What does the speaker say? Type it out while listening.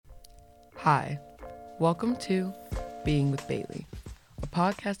Hi, welcome to Being with Bailey, a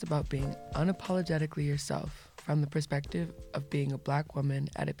podcast about being unapologetically yourself from the perspective of being a Black woman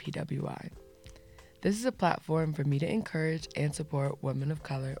at a PWI. This is a platform for me to encourage and support women of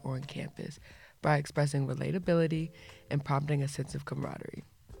color on campus by expressing relatability and prompting a sense of camaraderie.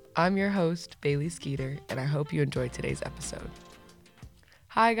 I'm your host, Bailey Skeeter, and I hope you enjoyed today's episode.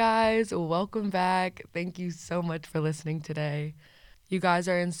 Hi guys, welcome back. Thank you so much for listening today. You guys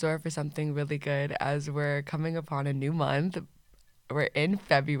are in store for something really good as we're coming upon a new month. We're in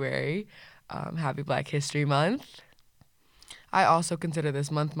February. Happy Black History Month. I also consider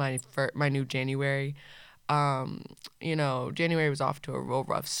this month my new January. January was off to a real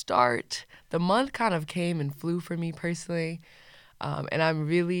rough start. The month kind of came and flew for me personally. And I'm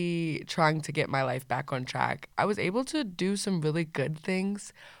really trying to get my life back on track. I was able to do some really good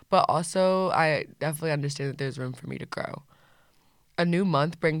things, but also I definitely understand that there's room for me to grow. A new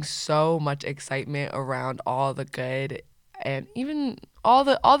month brings so much excitement around all the good and even all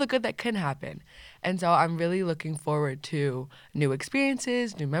the good that can happen. And so I'm really looking forward to new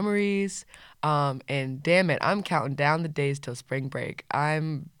experiences, new memories. And damn it, I'm counting down the days till spring break.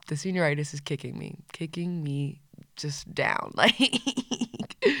 The senioritis is kicking me just down.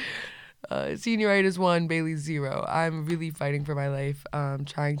 Senioritis 1, Bailey 0. I'm really fighting for my life,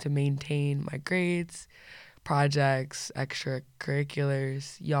 trying to maintain my grades, projects,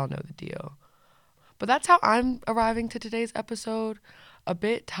 extracurriculars, y'all know the deal. But that's how I'm arriving to today's episode. A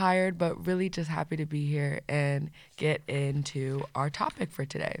bit tired, but really just happy to be here and get into our topic for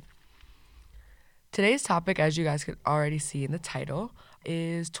today. Today's topic, as you guys can already see in the title,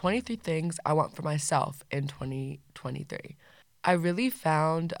 is 23 things I want for myself in 2023. I really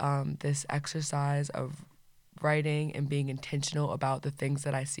found this exercise of writing and being intentional about the things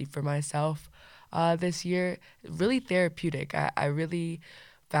that I see for myself this year really therapeutic. I really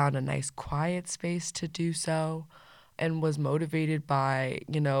found a nice quiet space to do so and was motivated by,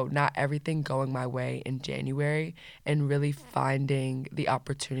 not everything going my way in January and really finding the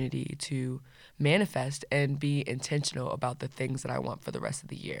opportunity to manifest and be intentional about the things that I want for the rest of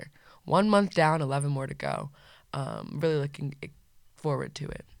the year. 1 month down, 11 more to go. Really looking forward to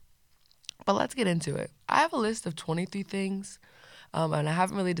it. But let's get into it. I have a list of 23 things, and I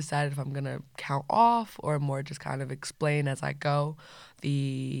haven't really decided if I'm going to count off or more just kind of explain as I go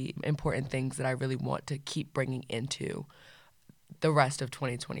the important things that I really want to keep bringing into the rest of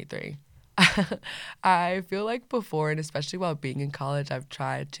 2023. I feel like before, and especially while being in college, I've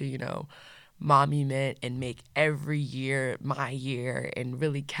tried to, monument and make every year my year and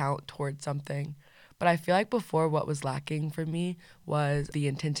really count towards something. But I feel like before, what was lacking for me was the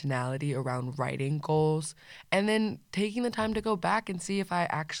intentionality around writing goals and then taking the time to go back and see if I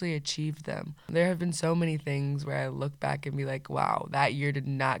actually achieved them. There have been so many things where I look back and be like, wow, that year did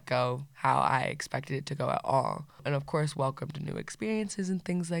not go how I expected it to go at all. And of course, welcome to new experiences and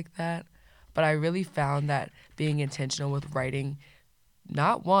things like that. But I really found that being intentional with writing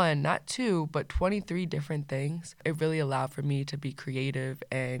not one, not two, but 23 different things, it really allowed for me to be creative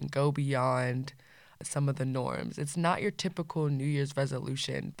and go beyond some of the norms. It's not your typical New Year's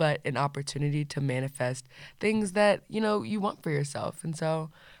resolution, but an opportunity to manifest things that, you want for yourself. And so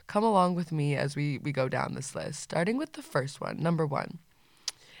come along with me as we go down this list, starting with the first one, number 1.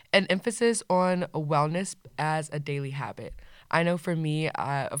 An emphasis on wellness as a daily habit. I know for me,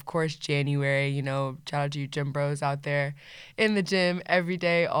 of course, January, shout out to you gym bros out there in the gym every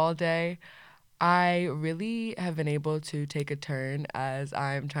day, all day. I really have been able to take a turn as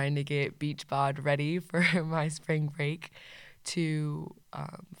I'm trying to get beach bod ready for my spring break to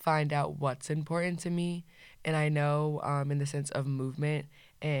find out what's important to me. And I know in the sense of movement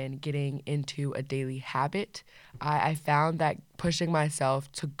and getting into a daily habit, I found that pushing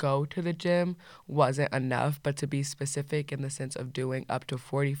myself to go to the gym wasn't enough, but to be specific in the sense of doing up to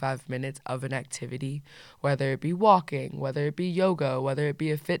 45 minutes of an activity, whether it be walking, whether it be yoga, whether it be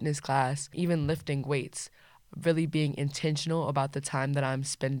a fitness class, even lifting weights, really being intentional about the time that I'm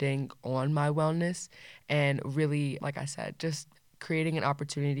spending on my wellness and really, like I said, just creating an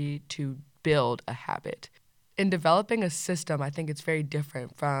opportunity to build a habit. In developing a system, I think it's very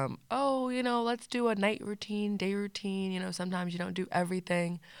different from, let's do a night routine, day routine. Sometimes you don't do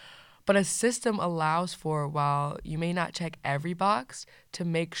everything. But a system allows for, while you may not check every box, to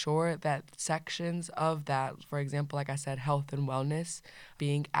make sure that sections of that, for example, like I said, health and wellness,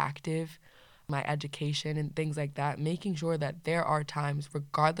 being active, my education and things like that, making sure that there are times,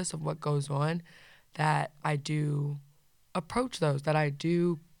 regardless of what goes on, that I do approach those, that I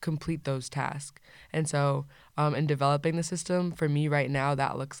do complete those tasks. And so in developing the system, for me right now,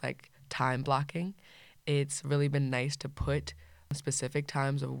 that looks like time blocking. It's really been nice to put specific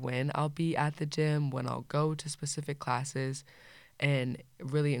times of when I'll be at the gym, when I'll go to specific classes, and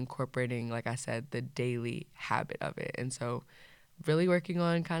really incorporating, like I said, the daily habit of it. And so really working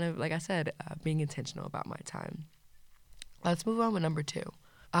on kind of, like I said, being intentional about my time. Let's move on with number 2.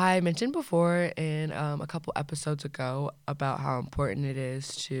 I mentioned before in a couple episodes ago about how important it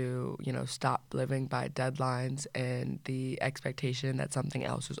is to, stop living by deadlines and the expectation that something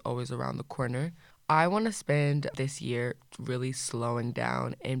else is always around the corner. I want to spend this year really slowing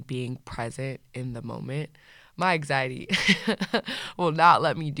down and being present in the moment. My anxiety will not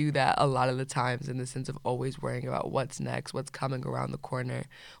let me do that a lot of the times, in the sense of always worrying about what's next, what's coming around the corner,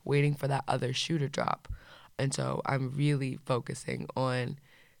 waiting for that other shoe to drop. And so I'm really focusing on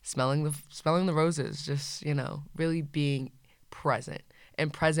smelling the roses, just, really being present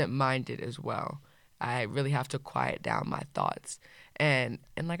and present minded as well. I really have to quiet down my thoughts and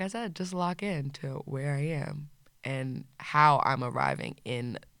like I said, just lock in to where I am and how I'm arriving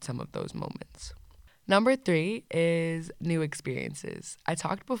in some of those moments. Number 3 is new experiences. I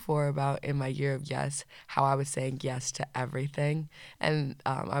talked before about in my year of yes, how I was saying yes to everything. And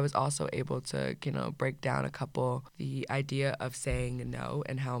I was also able to, break down a couple, the idea of saying no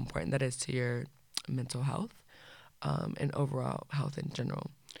and how important that is to your mental health and overall health in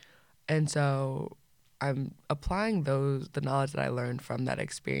general. And so I'm applying the knowledge that I learned from that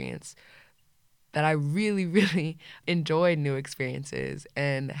experience, that I really, really enjoyed new experiences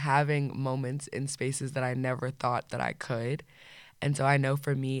and having moments in spaces that I never thought that I could. And so I know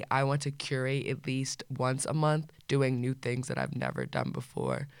for me, I want to curate at least once a month doing new things that I've never done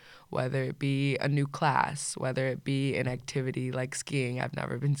before, whether it be a new class, whether it be an activity like skiing. I've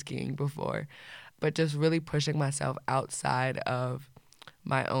never been skiing before, but just really pushing myself outside of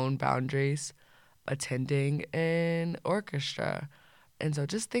my own boundaries, attending an orchestra. And so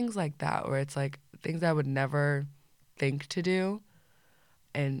just things like that, where it's like things I would never think to do.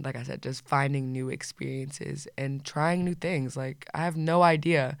 And like I said, just finding new experiences and trying new things. Like I have no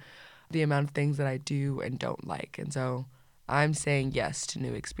idea the amount of things that I do and don't like. And so I'm saying yes to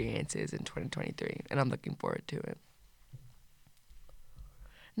new experiences in 2023, and I'm looking forward to it.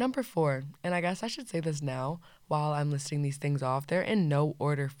 Number 4, and I guess I should say this now while I'm listing these things off, they're in no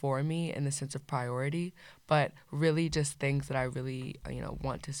order for me in the sense of priority, but really just things that I really,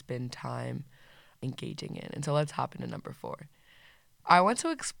 want to spend time engaging in. And so let's hop into number 4. I want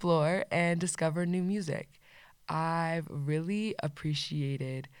to explore and discover new music. I've really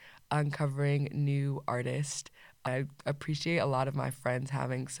appreciated uncovering new artists. I appreciate a lot of my friends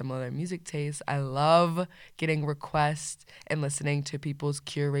having similar music tastes. I love getting requests and listening to people's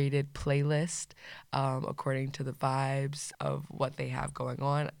curated playlist according to the vibes of what they have going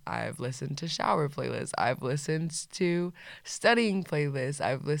on. I've listened to shower playlists. I've listened to studying playlists.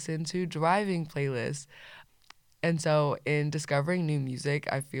 I've listened to driving playlists. And so in discovering new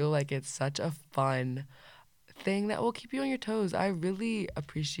music, I feel like it's such a fun thing that will keep you on your toes. I really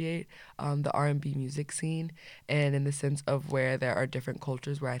appreciate the R&B music scene, and in the sense of where there are different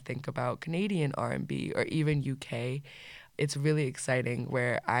cultures, where I think about Canadian R&B or even UK. It's really exciting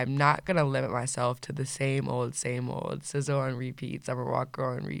where I'm not going to limit myself to the same old, SZA on repeat, Summer Walker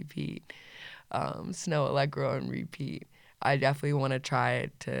on repeat, Snow Allegro on repeat. I definitely want to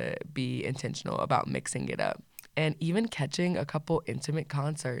try to be intentional about mixing it up and even catching a couple intimate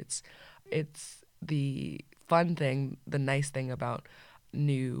concerts. It's the fun thing, the nice thing about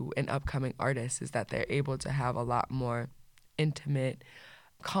new and upcoming artists is that they're able to have a lot more intimate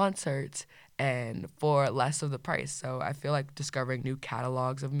concerts and for less of the price. So I feel like discovering new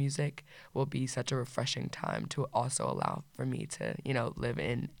catalogs of music will be such a refreshing time to also allow for me to, live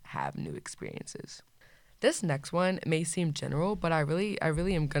and have new experiences. This next one may seem general, but I really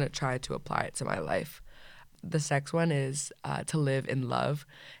am going to try to apply it to my life. The next one is to live in love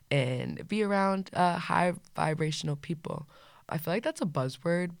and be around high vibrational people. I feel like that's a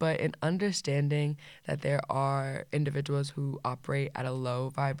buzzword, but in understanding that there are individuals who operate at a low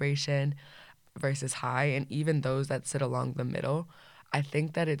vibration versus high, and even those that sit along the middle, I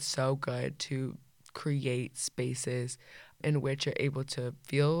think that it's so good to create spaces in which you're able to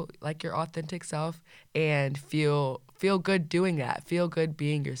feel like your authentic self and feel good doing that, feel good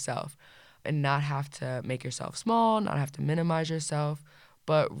being yourself, and not have to make yourself small, not have to minimize yourself,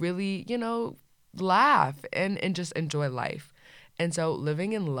 but really, laugh and just enjoy life. And so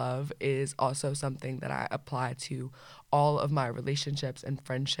living in love is also something that I apply to all of my relationships and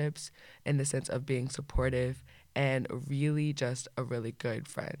friendships, in the sense of being supportive and really just a really good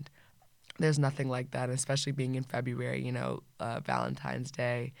friend. There's nothing like that, especially being in February, Valentine's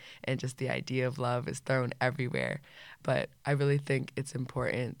Day, and just the idea of love is thrown everywhere. But I really think it's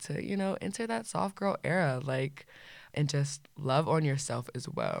important to, enter that soft girl era. Like, and just love on yourself as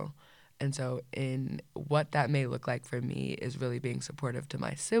well. And so, in what that may look like for me is really being supportive to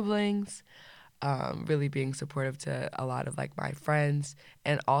my siblings, really being supportive to a lot of like my friends,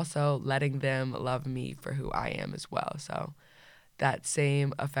 and also letting them love me for who I am as well. So, that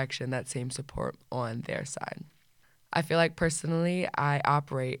same affection, that same support on their side. I feel like personally, I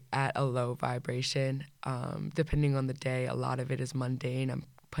operate at a low vibration. Depending on the day, a lot of it is mundane. I'm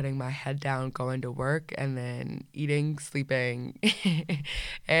putting my head down, going to work, and then eating, sleeping,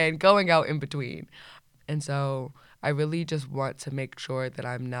 and going out in between. And so I really just want to make sure that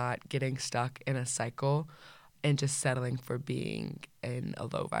I'm not getting stuck in a cycle and just settling for being in a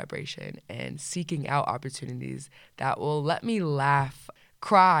low vibration and seeking out opportunities that will let me laugh,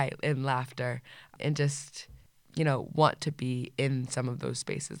 cry in laughter, and just, want to be in some of those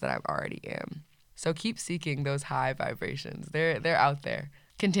spaces that I already am. So keep seeking those high vibrations. They're out there.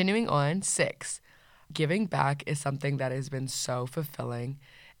 Continuing on, 6, giving back is something that has been so fulfilling,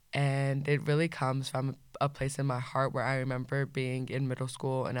 and it really comes from a place in my heart where I remember being in middle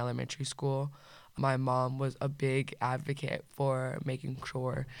school and elementary school. My mom was a big advocate for making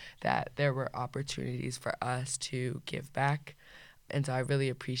sure that there were opportunities for us to give back. And so I really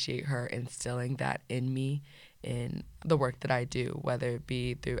appreciate her instilling that in me in the work that I do, whether it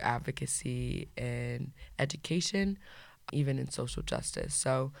be through advocacy and education, even in social justice.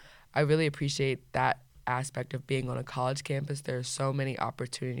 So I really appreciate that aspect of being on a college campus. There are so many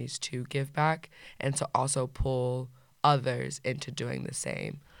opportunities to give back and to also pull others into doing the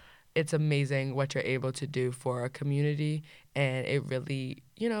same. It's amazing what you're able to do for a community, and it really,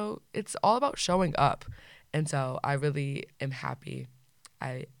 it's all about showing up. And so I really am happy.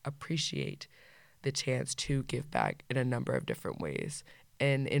 I appreciate the chance to give back in a number of different ways.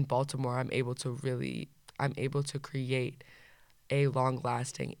 And in Baltimore, I'm able to create a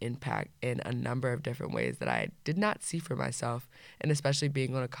long-lasting impact in a number of different ways that I did not see for myself. And especially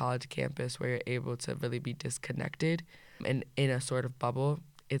being on a college campus where you're able to really be disconnected and in a sort of bubble,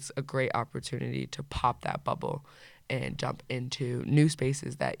 it's a great opportunity to pop that bubble and jump into new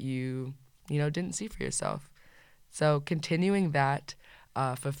spaces that you didn't see for yourself. So continuing that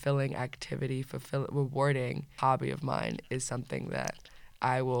fulfilling activity, rewarding hobby of mine is something that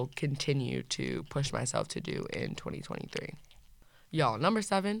I will continue to push myself to do in 2023. Y'all, number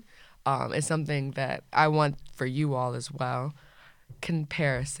 7 is something that I want for you all as well.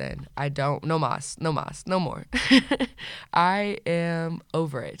 Comparison. No mas, no more. I am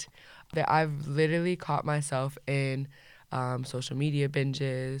over it. That I've literally caught myself in social media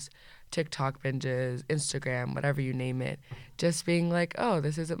binges, TikTok binges, Instagram, whatever you name it, just being like, oh,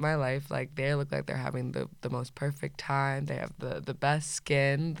 this isn't my life. Like, they look like they're having the most perfect time. They have the best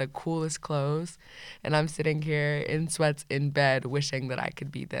skin, the coolest clothes, and I'm sitting here in sweats in bed wishing that I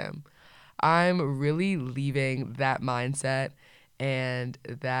could be them. I'm really leaving that mindset and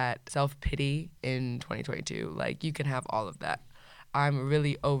that self-pity in 2022. Like, you can have all of that. I'm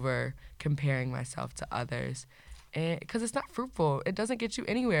really over comparing myself to others, and because it's not fruitful. It doesn't get you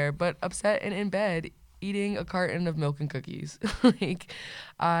anywhere but upset and in bed eating a carton of milk and cookies. Like,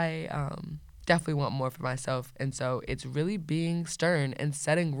 I definitely want more for myself, and so it's really being stern and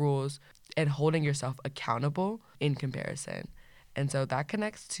setting rules and holding yourself accountable in comparison. And so that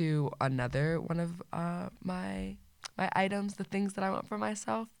connects to another one of my items, the things that I want for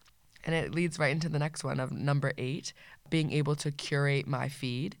myself. And it leads right into the next one of number 8, being able to curate my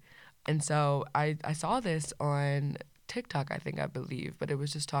feed. And so I saw this on TikTok, I believe, but it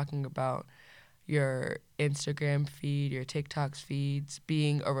was just talking about your Instagram feed, your TikTok's feeds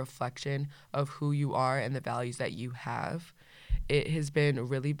being a reflection of who you are and the values that you have. It has been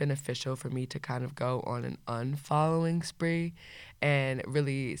really beneficial for me to kind of go on an unfollowing spree and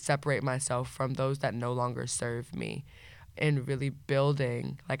really separate myself from those that no longer serve me, and really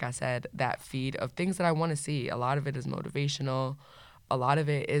building, like I said, that feed of things that I want to see. A lot of it is motivational. A lot of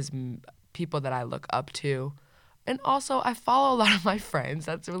it is people that I look up to. And also, I follow a lot of my friends.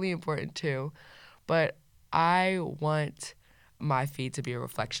 That's really important too. But I want my feed to be a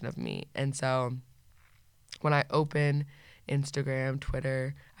reflection of me. And so when I open Instagram,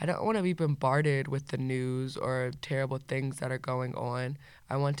 Twitter, I don't want to be bombarded with the news or terrible things that are going on.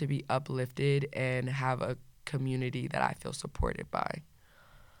 I want to be uplifted and have a community that I feel supported by.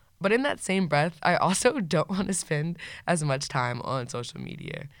 But in that same breath, I also don't want to spend as much time on social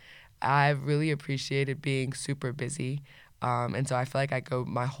media. I've really appreciated being super busy, and so I feel like I go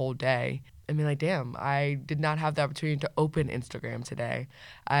my whole day I mean, like, damn, I did not have the opportunity to open Instagram today.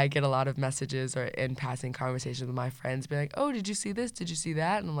 I get a lot of messages or in passing conversations with my friends being like, oh, did you see this? Did you see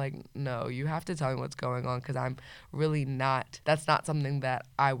that? And I'm like, no, you have to tell me what's going on because I'm really not, that's not something that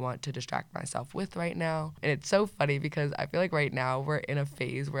I want to distract myself with right now. And it's so funny because I feel like right now we're in a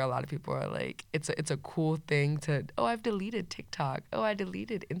phase where a lot of people are like, it's a cool thing to, oh, I've deleted TikTok. Oh, I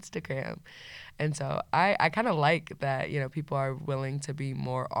deleted Instagram. And so I kind of like that, people are willing to be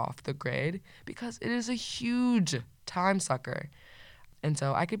more off the grid because it is a huge time sucker. And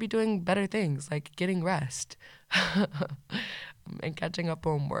so I could be doing better things like getting rest and catching up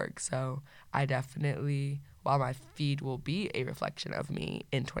on work. So I definitely, while my feed will be a reflection of me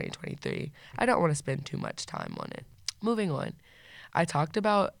in 2023, I don't want to spend too much time on it. Moving on. I talked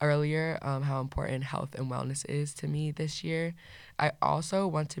about earlier how important health and wellness is to me this year. I also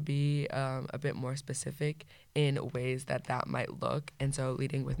want to be a bit more specific in ways that might look. And so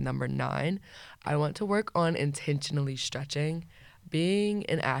leading with number 9, I want to work on intentionally stretching. Being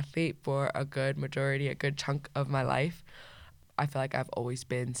an athlete for a good chunk of my life, I feel like I've always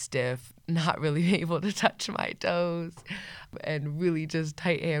been stiff, not really able to touch my toes, and really just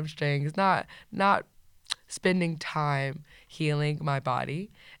tight hamstrings, not spending time healing my body.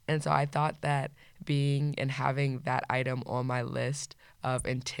 And so I thought that being and having that item on my list of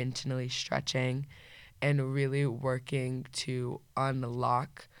intentionally stretching and really working to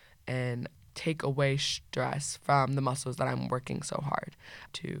unlock and take away stress from the muscles that I'm working so hard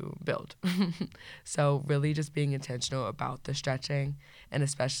to build. So really just being intentional about the stretching, and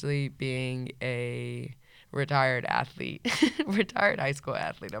especially being a retired high school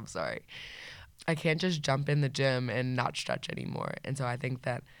athlete, I'm sorry. I can't just jump in the gym and not stretch anymore. And so I think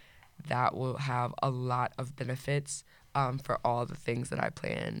that will have a lot of benefits for all the things that I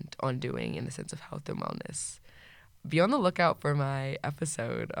planned on doing in the sense of health and wellness. Be on the lookout for my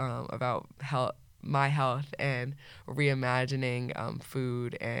episode about my health and reimagining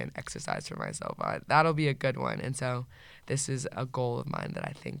food and exercise for myself. That'll be a good one. And so this is a goal of mine that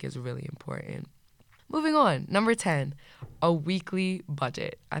I think is really important. Moving on, number 10, a weekly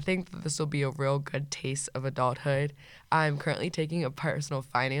budget. I think that this will be a real good taste of adulthood. I'm currently taking a personal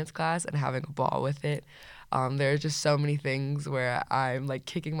finance class and having a ball with it. There are just so many things where I'm like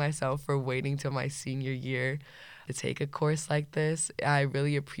kicking myself for waiting till my senior year to take a course like this. I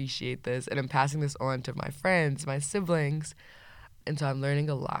really appreciate this, and I'm passing this on to my friends, my siblings, and so I'm learning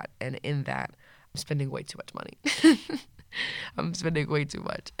a lot. And in that, I'm spending way too much money. I'm spending way too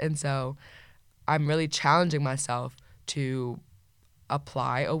much, and so I'm really challenging myself to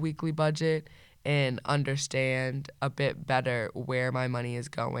apply a weekly budget and understand a bit better where my money is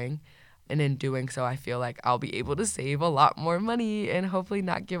going. And in doing so, I feel like I'll be able to save a lot more money and hopefully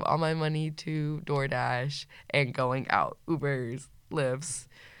not give all my money to DoorDash and going out, Ubers, Lyfts.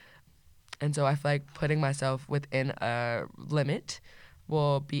 And so I feel like putting myself within a limit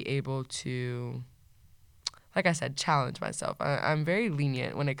will be able to, like I said, challenge myself. I'm very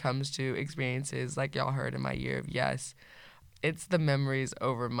lenient when it comes to experiences like y'all heard in my year of yes. It's the memories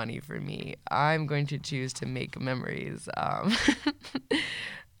over money for me. I'm going to choose to make memories.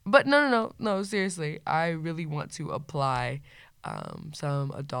 But no, seriously. I really want to apply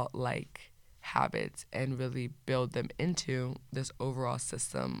some adult-like habits and really build them into this overall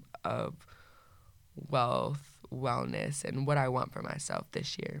system of wealth, wellness, and what I want for myself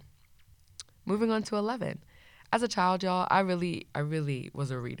this year. Moving on to 11. As a child, y'all, I really was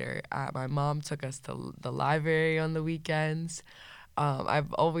a reader. My mom took us to the library on the weekends.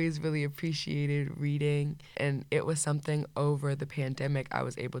 I've always really appreciated reading, and it was something over the pandemic I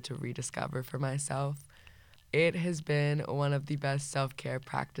was able to rediscover for myself. It has been one of the best self-care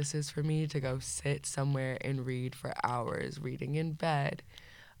practices for me to go sit somewhere and read for hours, reading in bed,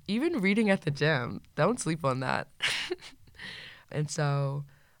 even reading at the gym. Don't sleep on that. And so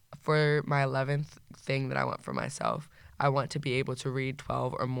for my 11th thing that I want for myself, I want to be able to read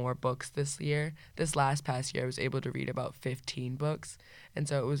 12 or more books this year. This past year, I was able to read about 15 books. And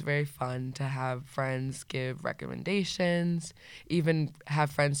so it was very fun to have friends give recommendations, even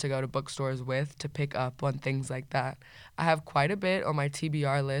have friends to go to bookstores with to pick up on things like that. I have quite a bit on my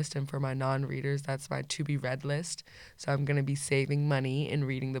TBR list, and for my non-readers, that's my to-be-read list. So I'm going to be saving money and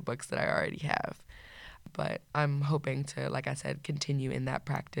reading the books that I already have. But I'm hoping to, like I said, continue in that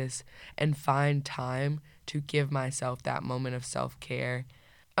practice and find time to give myself that moment of self-care.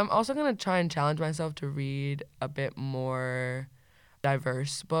 I'm also going to try and challenge myself to read a bit more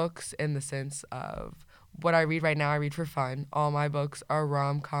diverse books in the sense of what I read right now, I read for fun. All my books are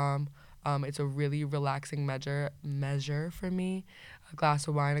rom-com, It's a really relaxing measure for me. A glass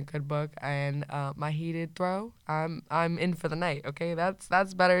of wine, a good book, and my heated throw. I'm in for the night. Okay,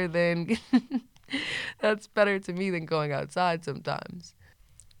 that's better than that's better to me than going outside sometimes.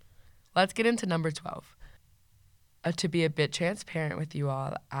 Let's get into number 12. To be a bit transparent with you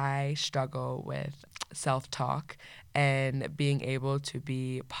all, I struggle with self talk and being able to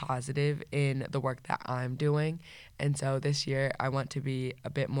be positive in the work that I'm doing. And so this year, I want to be a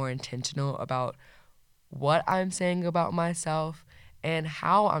bit more intentional about what I'm saying about myself and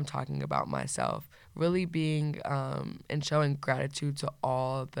how I'm talking about myself. Really being and showing gratitude to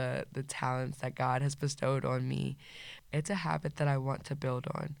all the talents that God has bestowed on me. It's a habit that I want to build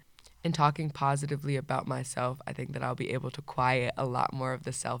on. In talking positively about myself, I think that I'll be able to quiet a lot more of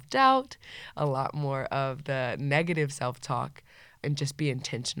the self-doubt, a lot more of the negative self-talk, and just be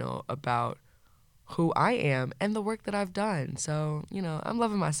intentional about who I am and the work that I've done. So, I'm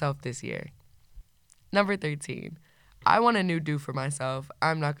loving myself this year. Number 13, I want a new do for myself.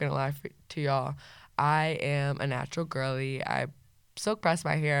 I'm not going to lie to y'all. I am a natural girly. I silk press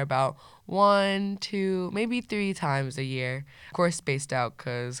my hair about 1, 2, maybe 3 times a year. Of course, spaced out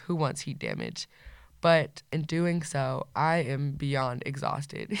because who wants heat damage? But in doing so, I am beyond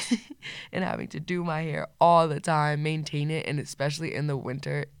exhausted and having to do my hair all the time, maintain it, and especially in the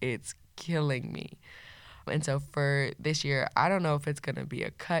winter, it's killing me. And so for this year, I don't know if it's going to be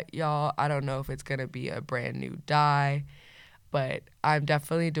a cut, y'all. I don't know if it's going to be a brand new dye, but I'm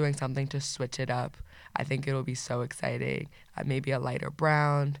definitely doing something to switch it up. I think it'll be so exciting. Maybe a lighter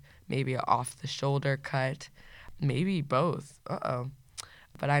brown, maybe an off-the-shoulder cut, maybe both.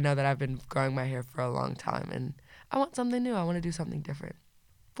 But I know that I've been growing my hair for a long time, and I want something new. I want to do something different.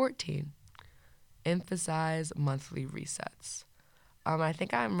 14, emphasize monthly resets. I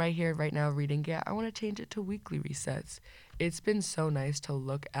think I'm right here, right now, reading it. I want to change it to weekly resets. It's been so nice to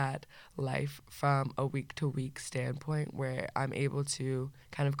look at life from a week-to-week standpoint where I'm able to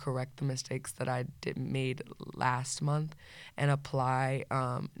kind of correct the mistakes that I made last month and apply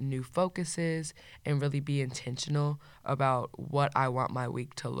new focuses and really be intentional about what I want my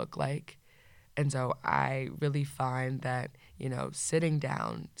week to look like. And so I really find that, sitting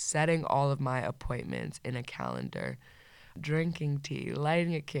down, setting all of my appointments in a calendar, drinking tea,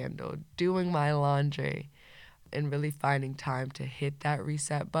 lighting a candle, doing my laundry, and really finding time to hit that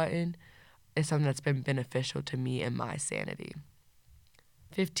reset button is something that's been beneficial to me and my sanity.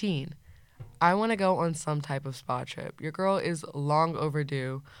 15, I want to go on some type of spa trip. Your girl is long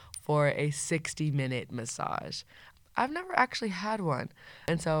overdue for a 60-minute massage. I've never actually had one.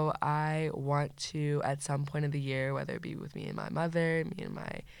 And so I want to, at some point of the year, whether it be with me and my mother, me and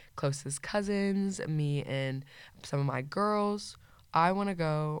my closest cousins, me and some of my girls, I want to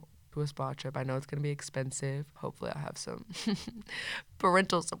go to a spa trip. I know it's going to be expensive. Hopefully I'll have some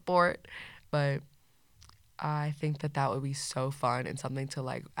parental support. But I think that would be so fun and something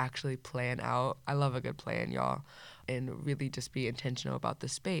to actually plan out. I love a good plan, y'all. And really just be intentional about the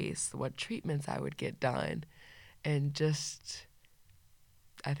space, what treatments I would get done. And just,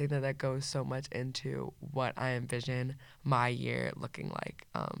 I think that goes so much into what I envision my year looking like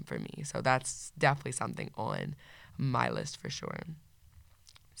for me. So that's definitely something on my list for sure.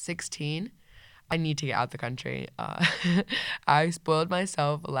 16, I need to get out the country. I spoiled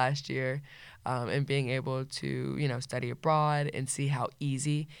myself last year in being able to, study abroad and see how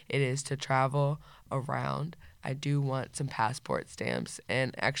easy it is to travel around. I do want some passport stamps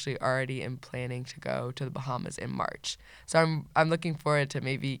and actually already am planning to go to the Bahamas in March. So I'm looking forward to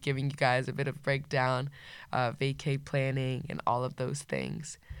maybe giving you guys a bit of breakdown, vacay planning and all of those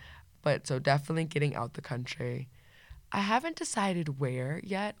things. But so definitely getting out the country. I haven't decided where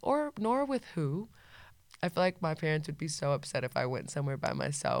yet nor with who. I feel like my parents would be so upset if I went somewhere by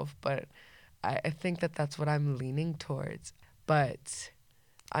myself, but I think that that's what I'm leaning towards. But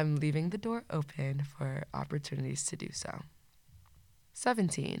I'm leaving the door open for opportunities to do so.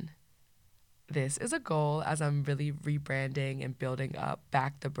 17. This is a goal as I'm really rebranding and building up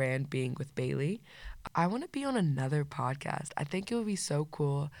back the brand being with Bailey. I want to be on another podcast. I think it would be so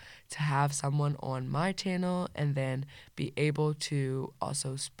cool to have someone on my channel and then be able to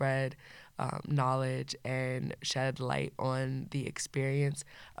also spread knowledge and shed light on the experience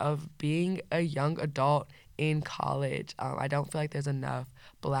of being a young adult in college. I don't feel like there's enough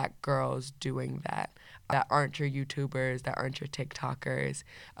Black girls doing that aren't your YouTubers, that aren't your TikTokers,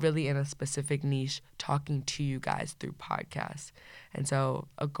 really in a specific niche talking to you guys through podcasts. And so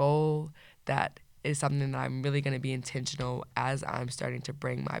a goal that is something that I'm really going to be intentional as I'm starting to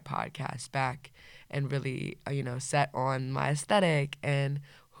bring my podcast back and really, set on my aesthetic and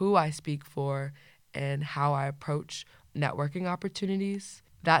who I speak for and how I approach networking opportunities.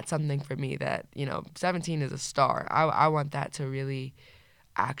 that's something for me that, 17 is a star. I want that to really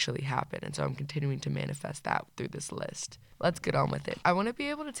actually happen. And so I'm continuing to manifest that through this list. Let's get on with it. I want to be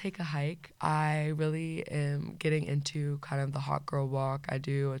able to take a hike. I really am getting into kind of the hot girl walk. I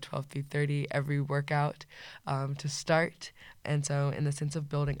do a 12 through 30 every workout to start. And so in the sense of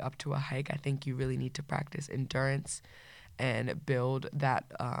building up to a hike, I think you really need to practice endurance and build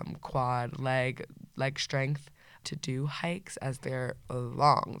that quad leg strength to do hikes, as they're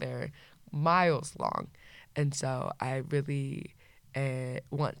long. They're miles long. And so I really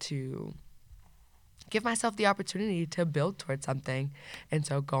want to give myself the opportunity to build towards something. And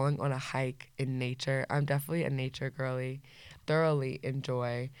so going on a hike in nature, I'm definitely a nature girly, thoroughly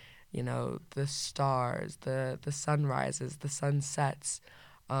enjoy, the stars, the sunrises, the sunsets.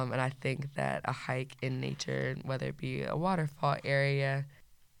 And I think that a hike in nature, whether it be a waterfall area,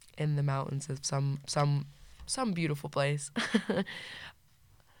 in the mountains of some beautiful place,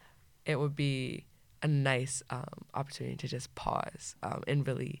 it would be a nice opportunity to just pause and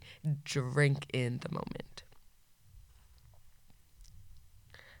really drink in the moment.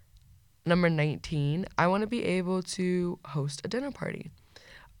 Number 19, I want to be able to host a dinner party.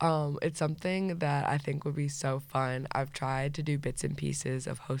 It's something that I think would be so fun. I've tried to do bits and pieces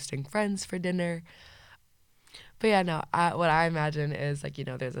of hosting friends for dinner. But yeah, no, what I imagine is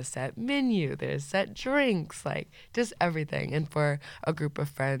there's a set menu, there's set drinks, just everything. And for a group of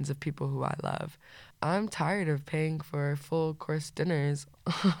friends, of people who I love, I'm tired of paying for full course dinners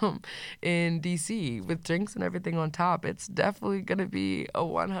in DC with drinks and everything on top. It's definitely going to be a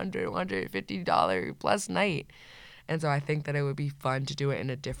 $150 plus night. And so I think that it would be fun to do it in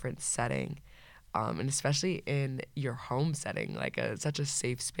a different setting, and especially in your home setting, such a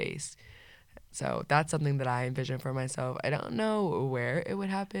safe space. So that's something that I envision for myself. I don't know where it would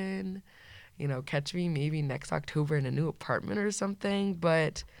happen. Catch me maybe next October in a new apartment or something,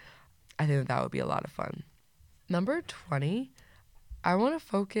 but I think that would be a lot of fun. Number 20, I want to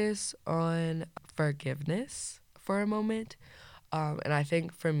focus on forgiveness for a moment. And I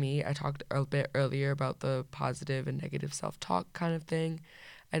think for me, I talked a bit earlier about the positive and negative self-talk kind of thing.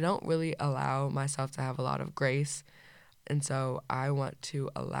 I don't really allow myself to have a lot of grace. And so I want to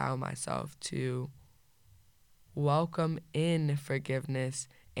allow myself to welcome in forgiveness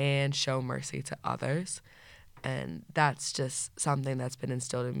and show mercy to others. And that's just something that's been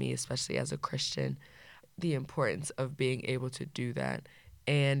instilled in me, especially as a Christian, the importance of being able to do that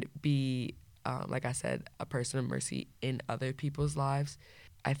and be, like I said, a person of mercy in other people's lives.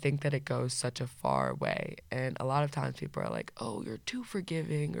 I think that it goes such a far way. And a lot of times people are like, oh, you're too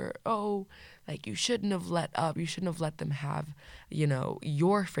forgiving, or, oh, you shouldn't have let up. You shouldn't have let them have,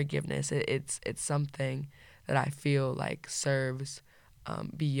 your forgiveness. It's something that I feel like serves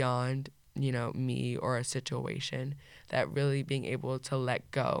beyond, me or a situation, that really being able to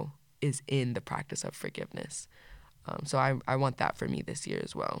let go is in the practice of forgiveness. So I want that for me this year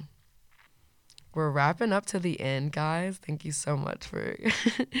as well. We're wrapping up to the end, guys. Thank you so much for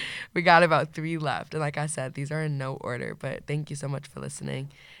we got about 3 left. And like I said, these are in no order, but thank you so much for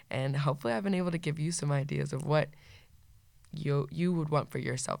listening. And hopefully I've been able to give you some ideas of what you would want for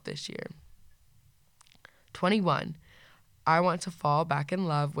yourself this year. 21, I want to fall back in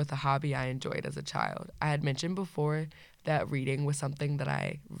love with a hobby I enjoyed as a child. I had mentioned before that reading was something that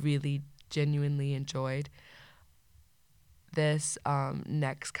I really genuinely enjoyed. This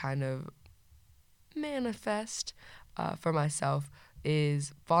next kind of manifest for myself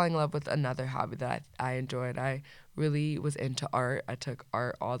is falling in love with another hobby that I enjoyed. I really was into art. I took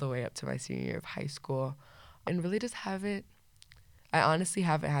art all the way up to my senior year of high school, and really just I honestly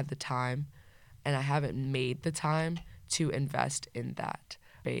haven't had the time, and I haven't made the time to invest in that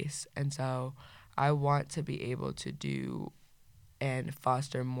space. And so I want to be able to do and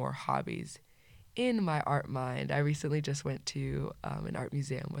foster more hobbies in my art mind. I recently just went to an art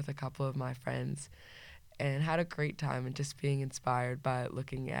museum with a couple of my friends and had a great time, and just being inspired by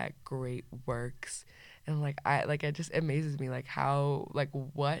looking at great works. And it just amazes me how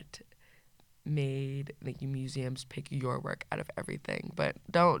what made museums pick your work out of everything. But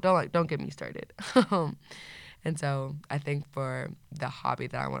don't get me started. And so I think for the hobby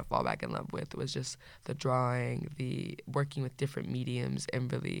that I want to fall back in love with was just the drawing, the working with different mediums,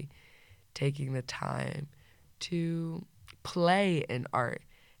 and really taking the time to play in art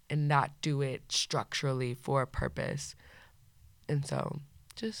and not do it structurally for a purpose. And so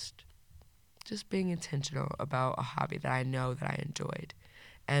just being intentional about a hobby that I know that I enjoyed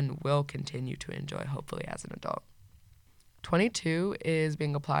and will continue to enjoy, hopefully, as an adult. 22 is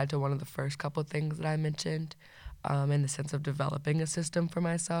being applied to one of the first couple things that I mentioned, in the sense of developing a system for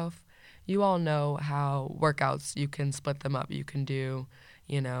myself. You all know how workouts, you can split them up. You can do,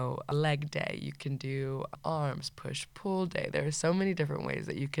 a leg day. You can do arms, push, pull day. There are so many different ways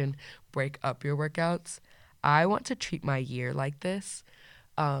that you can break up your workouts. I want to treat my year like this,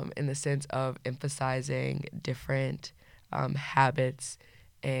 in the sense of emphasizing different habits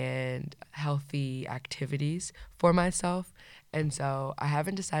and healthy activities for myself. And so I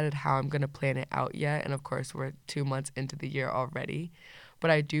haven't decided how I'm going to plan it out yet. And of course, we're 2 months into the year already.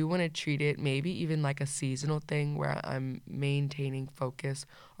 But I do want to treat it maybe even like a seasonal thing where I'm maintaining focus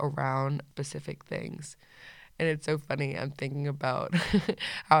around specific things. And it's so funny. I'm thinking about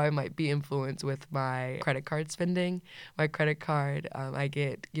how I might be influenced with my credit card spending. My credit card, I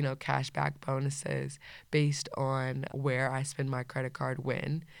get, cash back bonuses based on where I spend my credit card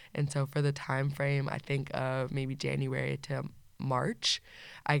when. And so for the time frame, I think of maybe January to March,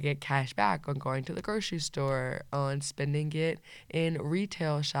 I get cash back on going to the grocery store, on spending it in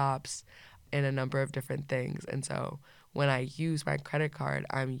retail shops, and a number of different things. And so when I use my credit card,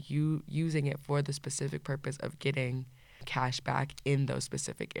 I'm using it for the specific purpose of getting cash back in those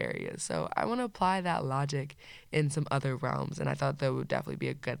specific areas. So I want to apply that logic in some other realms, and I thought that would definitely be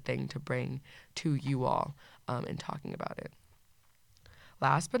a good thing to bring to you all in talking about it.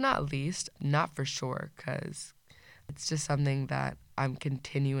 Last but not least, not for sure, because it's just something that I'm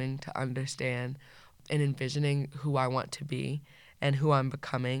continuing to understand and envisioning who I want to be and who I'm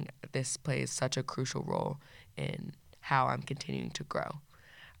becoming. This plays such a crucial role in how I'm continuing to grow.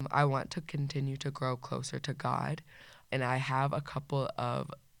 I want to continue to grow closer to God, and I have a couple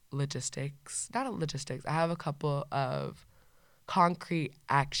of I have a couple of concrete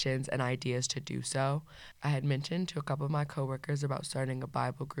actions and ideas to do so. I had mentioned to a couple of my coworkers about starting a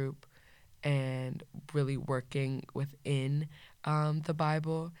Bible group and really working within the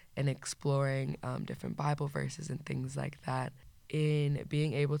Bible and exploring different Bible verses and things like that. In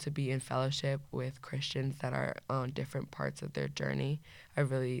being able to be in fellowship with Christians that are on different parts of their journey, I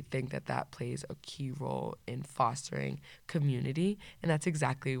really think that plays a key role in fostering community, and that's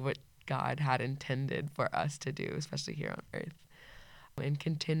exactly what God had intended for us to do, especially here on earth. And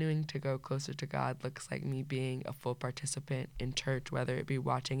continuing to go closer to God looks like me being a full participant in church, whether it be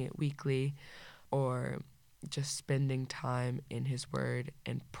watching it weekly or just spending time in His Word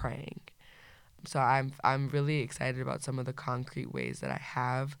and praying. So I'm really excited about some of the concrete ways that I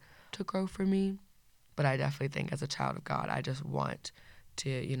have to grow for me. But I definitely think as a child of God, I just want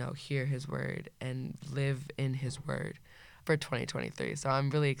to, hear His Word and live in His Word for 2023. So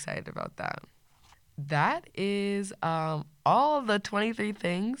I'm really excited about that. That is all the 23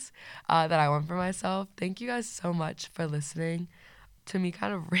 things that I want for myself. Thank you guys so much for listening to me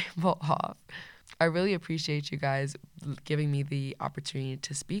kind of ramble off. I really appreciate you guys giving me the opportunity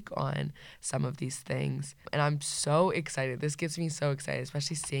to speak on some of these things. And I'm so excited. This gets me so excited,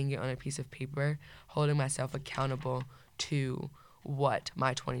 especially seeing it on a piece of paper, holding myself accountable to what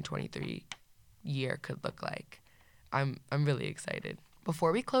my 2023 year could look like. I'm really excited.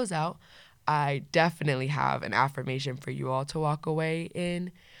 Before we close out, I definitely have an affirmation for you all to walk away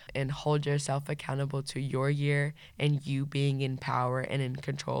in and hold yourself accountable to your year and you being in power and in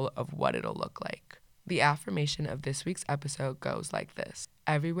control of what it'll look like. The affirmation of this week's episode goes like this: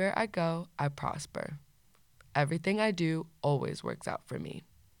 everywhere I go, I prosper. Everything I do always works out for me.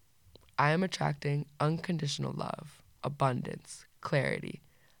 I am attracting unconditional love, abundance, clarity,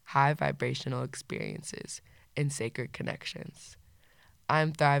 high vibrational experiences, and sacred connections.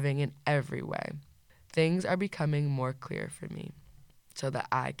 I'm thriving in every way. Things are becoming more clear for me so that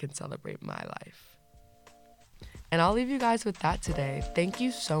I can celebrate my life. And I'll leave you guys with that today. Thank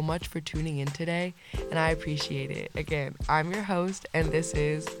you so much for tuning in today, and I appreciate it. Again, I'm your host, and this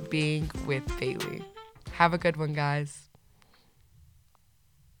is Being with Bailey. Have a good one, guys.